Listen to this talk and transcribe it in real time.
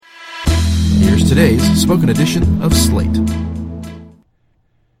today's spoken edition of Slate.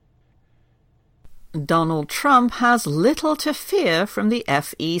 Donald Trump has little to fear from the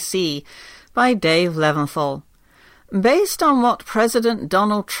FEC by Dave Leventhal. Based on what President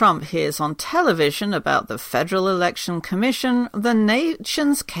Donald Trump hears on television about the Federal Election Commission, the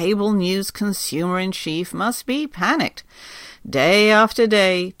nation's cable news consumer-in-chief must be panicked. Day after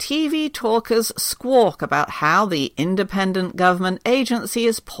day, TV talkers squawk about how the independent government agency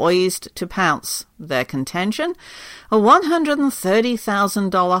is poised to pounce. Their contention? A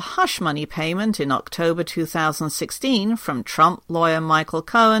 $130,000 hush money payment in October 2016 from Trump lawyer Michael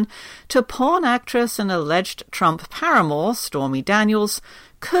Cohen to porn actress and alleged Trump paramour Stormy Daniels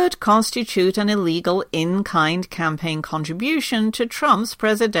could constitute an illegal in-kind campaign contribution to Trump's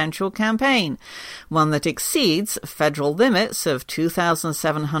presidential campaign, one that exceeds federal limits of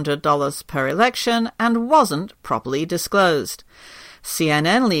 $2,700 per election and wasn't properly disclosed.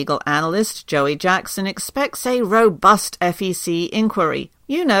 CNN legal analyst Joey Jackson expects a robust FEC inquiry.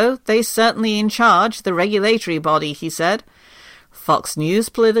 You know, they certainly in charge, the regulatory body, he said. Fox News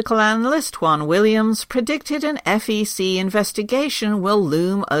political analyst Juan Williams predicted an FEC investigation will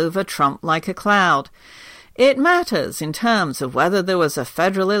loom over Trump like a cloud. It matters in terms of whether there was a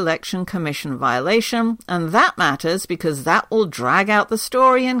Federal Election Commission violation, and that matters because that will drag out the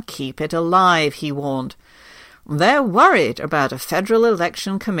story and keep it alive, he warned. They're worried about a Federal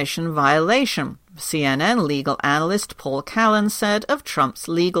Election Commission violation, CNN legal analyst Paul Callan said of Trump's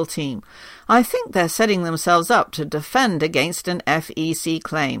legal team. I think they're setting themselves up to defend against an FEC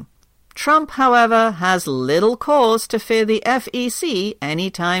claim. Trump, however, has little cause to fear the FEC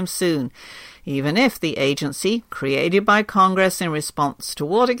anytime soon, even if the agency, created by Congress in response to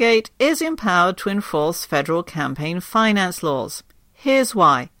Watergate, is empowered to enforce federal campaign finance laws. Here's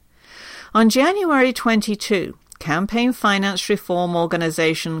why. On January 22, campaign finance reform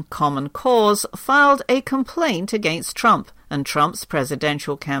organization Common Cause filed a complaint against Trump and Trump's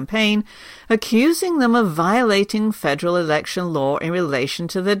presidential campaign, accusing them of violating federal election law in relation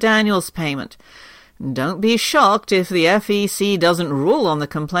to the Daniels payment. Don't be shocked if the FEC doesn't rule on the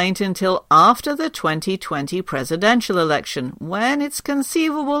complaint until after the 2020 presidential election, when it's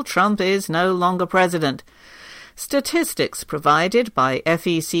conceivable Trump is no longer president. Statistics provided by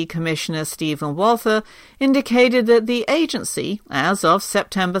FEC Commissioner Stephen Walther indicated that the agency, as of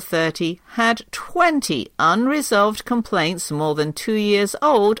September 30, had 20 unresolved complaints more than 2 years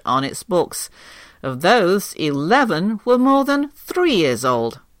old on its books. Of those, 11 were more than 3 years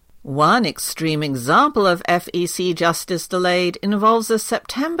old. One extreme example of FEC justice delayed involves a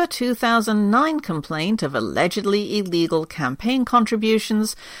September 2009 complaint of allegedly illegal campaign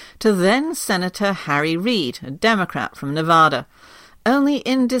contributions to then-Senator Harry Reid, a Democrat from Nevada. Only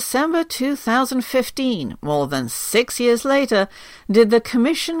in December 2015, more than 6 years later, did the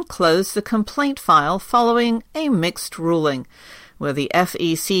commission close the complaint file following a mixed ruling. Were the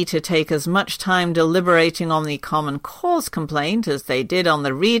FEC to take as much time deliberating on the Common Cause complaint as they did on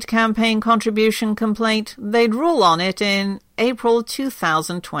the Reid campaign contribution complaint, they'd rule on it in April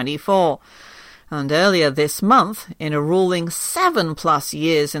 2024. And earlier this month, in a ruling 7+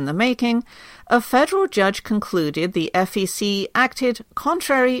 years in the making, a federal judge concluded the FEC acted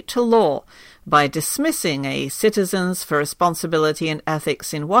contrary to law by dismissing a Citizens for Responsibility and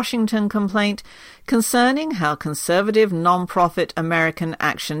Ethics in Washington complaint concerning how conservative nonprofit American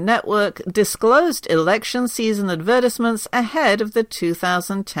Action Network disclosed election season advertisements ahead of the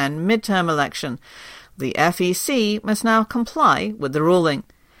 2010 midterm election. The FEC must now comply with the ruling.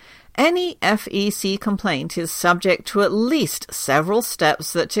 Any FEC complaint is subject to at least several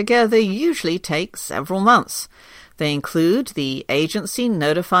steps that together usually take several months. They include the agency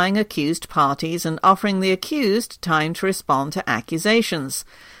notifying accused parties and offering the accused time to respond to accusations.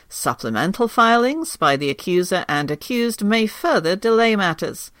 Supplemental filings by the accuser and accused may further delay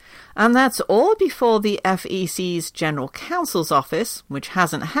matters. And that's all before the FEC's General Counsel's Office, which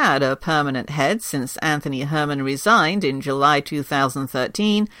hasn't had a permanent head since Anthony Herman resigned in July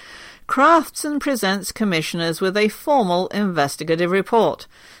 2013, crafts and presents commissioners with a formal investigative report,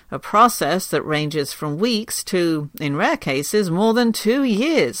 a process that ranges from weeks to, in rare cases, more than 2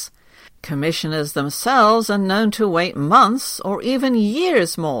 years. Commissioners themselves are known to wait months or even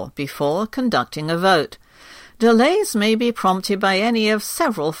years more before conducting a vote. Delays may be prompted by any of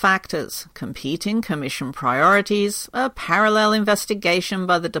several factors: competing commission priorities, a parallel investigation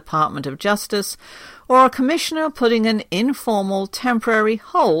by the Department of Justice, or a commissioner putting an informal temporary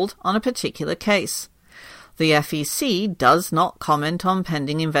hold on a particular case. The FEC does not comment on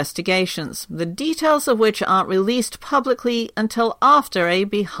pending investigations, the details of which aren't released publicly until after a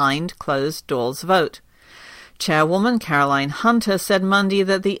behind-closed-doors vote. Chairwoman Caroline Hunter said Monday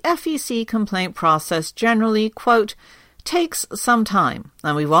that the FEC complaint process generally, quote, takes some time,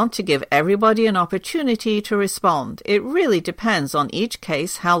 and we want to give everybody an opportunity to respond. It really depends on each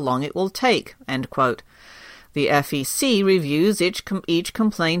case how long it will take, end quote. The FEC reviews each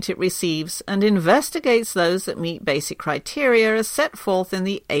complaint it receives and investigates those that meet basic criteria as set forth in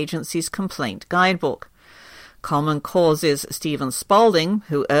the agency's complaint guidebook. Common Cause's Stephen Spaulding,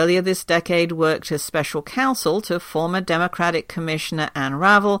 who earlier this decade worked as special counsel to former Democratic Commissioner Ann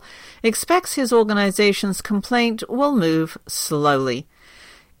Ravel, expects his organization's complaint will move slowly.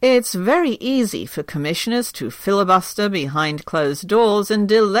 It's very easy for commissioners to filibuster behind closed doors and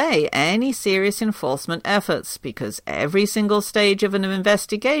delay any serious enforcement efforts because every single stage of an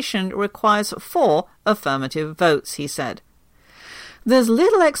investigation requires 4 affirmative votes, he said. There's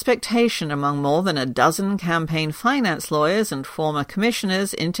little expectation among more than a dozen campaign finance lawyers and former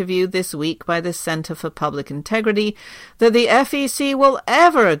commissioners interviewed this week by the Center for Public Integrity that the FEC will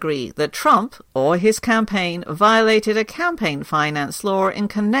ever agree that Trump or his campaign violated a campaign finance law in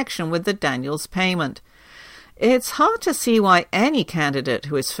connection with the Daniels payment. It's hard to see why any candidate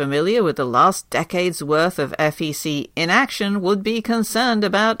who is familiar with the last decade's worth of FEC inaction would be concerned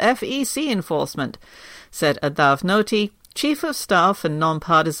about FEC enforcement, said Adav Noti, Chief of Staff and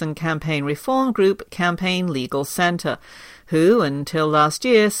nonpartisan campaign reform group Campaign Legal Center, who, until last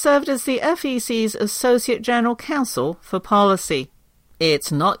year, served as the FEC's Associate General Counsel for Policy.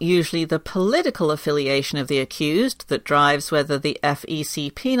 It's not usually the political affiliation of the accused that drives whether the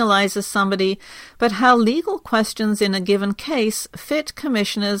FEC penalizes somebody, but how legal questions in a given case fit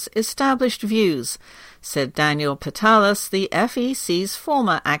commissioners' established views, said Daniel Patalas, the FEC's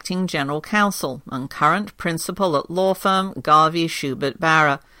former acting general counsel and current principal at law firm Garvey Schubert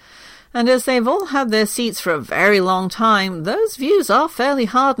Barra. And as they've all had their seats for a very long time, those views are fairly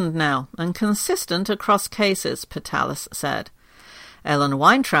hardened now and consistent across cases, Patalas said. Ellen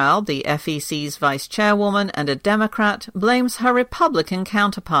Weintraub, the FEC's vice chairwoman and a Democrat, blames her Republican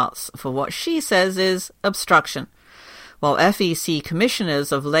counterparts for what she says is obstruction. While FEC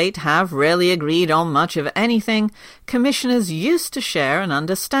commissioners of late have rarely agreed on much of anything, commissioners used to share an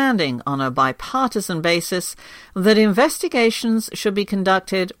understanding on a bipartisan basis that investigations should be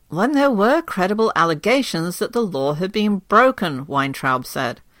conducted when there were credible allegations that the law had been broken, Weintraub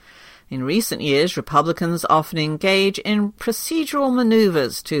said. In recent years, Republicans often engage in procedural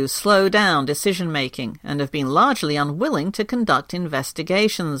maneuvers to slow down decision-making and have been largely unwilling to conduct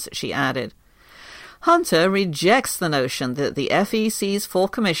investigations, she added. Hunter rejects the notion that the FEC's 4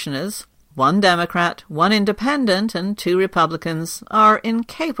 commissioners, 1 Democrat, 1 Independent, and 2 Republicans, are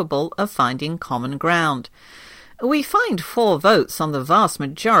incapable of finding common ground. We find 4 votes on the vast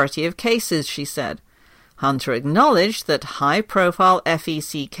majority of cases, she said. Hunter acknowledged that high-profile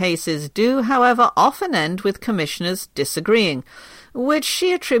FEC cases do, however, often end with commissioners disagreeing, which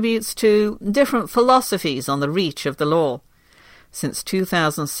she attributes to different philosophies on the reach of the law. Since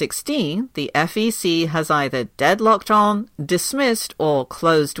 2016, the FEC has either deadlocked on, dismissed, or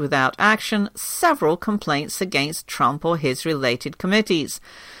closed without action several complaints against Trump or his related committees.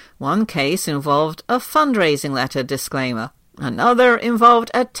 One case involved a fundraising letter disclaimer. Another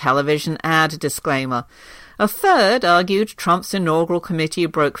involved a television ad disclaimer. A third argued Trump's inaugural committee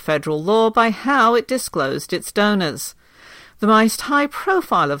broke federal law by how it disclosed its donors. The most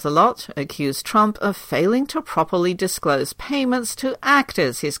high-profile of the lot accused Trump of failing to properly disclose payments to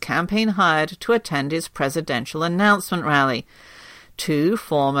actors his campaign hired to attend his presidential announcement rally. 2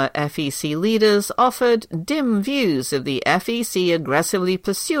 former FEC leaders offered dim views of the FEC aggressively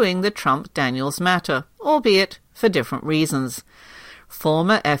pursuing the Trump-Daniels matter, albeit for different reasons.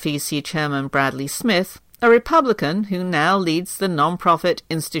 Former FEC Chairman Bradley Smith, a Republican who now leads the nonprofit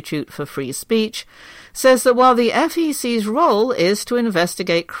Institute for Free Speech, says that while the FEC's role is to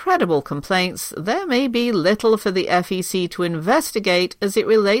investigate credible complaints, there may be little for the FEC to investigate as it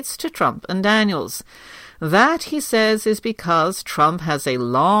relates to Trump and Daniels. That, he says, is because Trump has a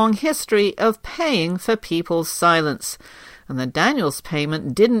long history of paying for people's silence, and the Daniels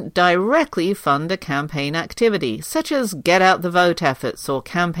payment didn't directly fund a campaign activity, such as get-out-the-vote efforts or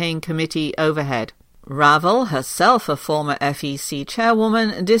campaign committee overhead. Ravel, herself a former FEC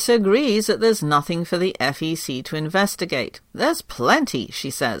chairwoman, disagrees that there's nothing for the FEC to investigate. There's plenty, she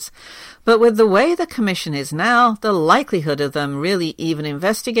says. But with the way the commission is now, the likelihood of them really even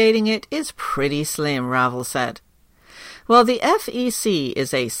investigating it is pretty slim, Ravel said. While the FEC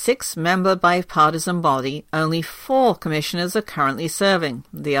is a 6-member bipartisan body, only 4 commissioners are currently serving.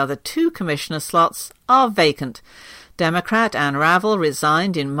 The other 2 commissioner slots are vacant. Democrat Ann Ravel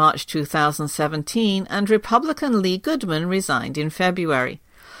resigned in March 2017 and Republican Lee Goodman resigned in February.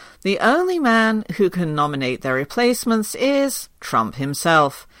 The only man who can nominate their replacements is Trump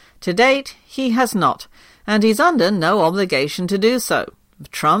himself. To date, he has not, and he's under no obligation to do so.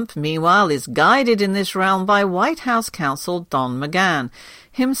 Trump, meanwhile, is guided in this realm by White House counsel Don McGahn,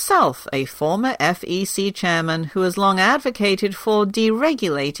 himself a former FEC chairman who has long advocated for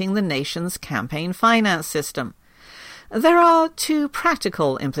deregulating the nation's campaign finance system. There are two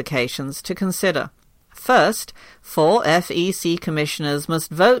practical implications to consider. First, 4 FEC commissioners must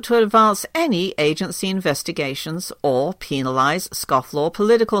vote to advance any agency investigations or penalize scofflaw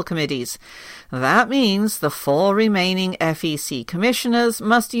political committees. That means the 4 remaining FEC commissioners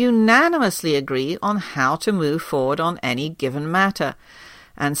must unanimously agree on how to move forward on any given matter.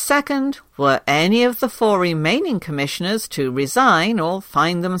 And second, were any of the 4 remaining commissioners to resign or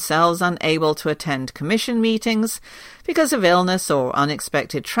find themselves unable to attend commission meetings because of illness or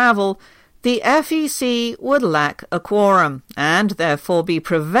unexpected travel, the FEC would lack a quorum and therefore be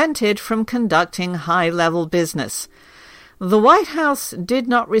prevented from conducting high-level business. The White House did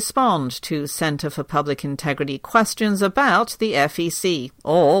not respond to Center for Public Integrity questions about the FEC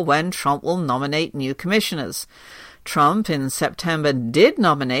or when Trump will nominate new commissioners. Trump in September did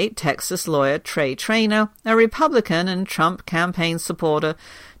nominate Texas lawyer Trey Traynor, a Republican and Trump campaign supporter,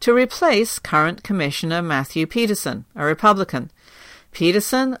 to replace current Commissioner Matthew Peterson, a Republican.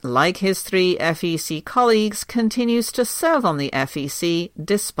 Peterson, like his 3 FEC colleagues, continues to serve on the FEC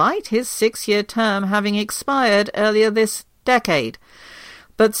despite his 6-year term having expired earlier this decade.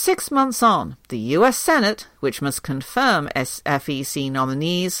 But 6 months on, the U.S. Senate, which must confirm FEC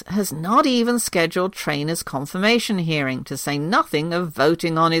nominees, has not even scheduled Traynor's confirmation hearing, to say nothing of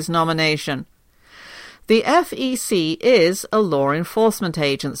voting on his nomination. The FEC is a law enforcement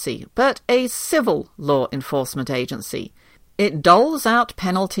agency, but a civil law enforcement agency. It doles out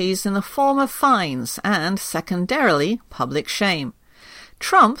penalties in the form of fines and, secondarily, public shame.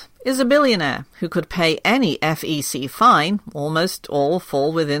 Trump is a billionaire who could pay any FEC fine, almost all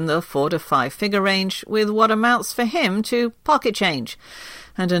fall within the 4 to 5 figure range, with what amounts for him to pocket change.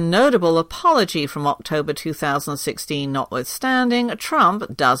 And a notable apology from October 2016 notwithstanding,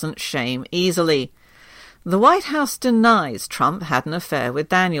 Trump doesn't shame easily. The White House denies Trump had an affair with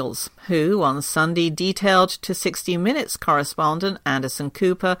Daniels, who on Sunday detailed to 60 Minutes correspondent Anderson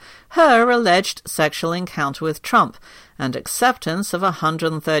Cooper her alleged sexual encounter with Trump and acceptance of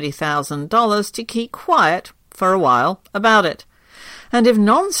 $130,000 to keep quiet for a while about it. And if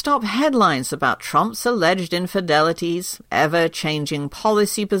non-stop headlines about Trump's alleged infidelities, ever-changing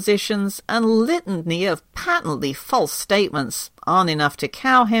policy positions, and litany of patently false statements aren't enough to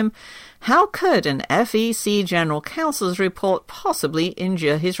cow him, how could an FEC General Counsel's report possibly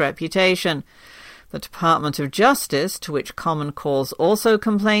injure his reputation? The Department of Justice, to which Common Cause also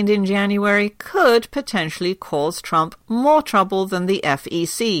complained in January, could potentially cause Trump more trouble than the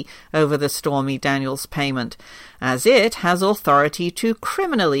FEC over the Stormy Daniels payment, as it has authority to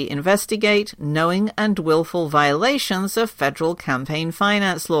criminally investigate knowing and willful violations of federal campaign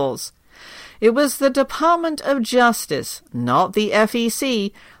finance laws. It was the Department of Justice, not the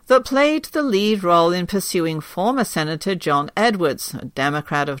FEC, that played the lead role in pursuing former Senator John Edwards, a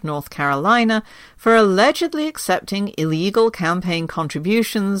Democrat of North Carolina, for allegedly accepting illegal campaign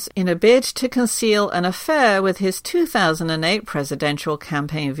contributions in a bid to conceal an affair with his 2008 presidential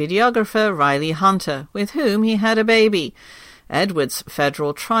campaign videographer Riley Hunter, with whom he had a baby. Edwards'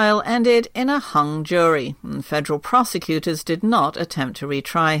 federal trial ended in a hung jury, and federal prosecutors did not attempt to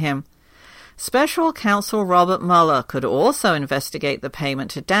retry him. Special counsel Robert Mueller could also investigate the payment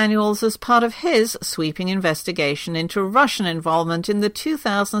to Daniels as part of his sweeping investigation into Russian involvement in the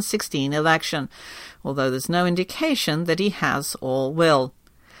 2016 election, although there's no indication that he has or will.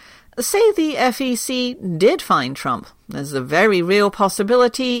 Say the FEC did find Trump. There's a very real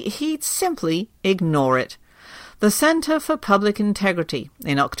possibility he'd simply ignore it. The Center for Public Integrity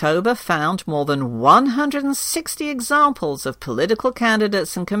in October found more than 160 examples of political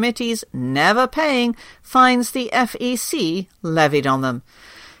candidates and committees never paying fines the FEC levied on them.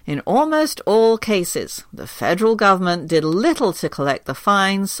 In almost all cases, the federal government did little to collect the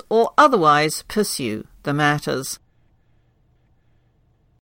fines or otherwise pursue the matters.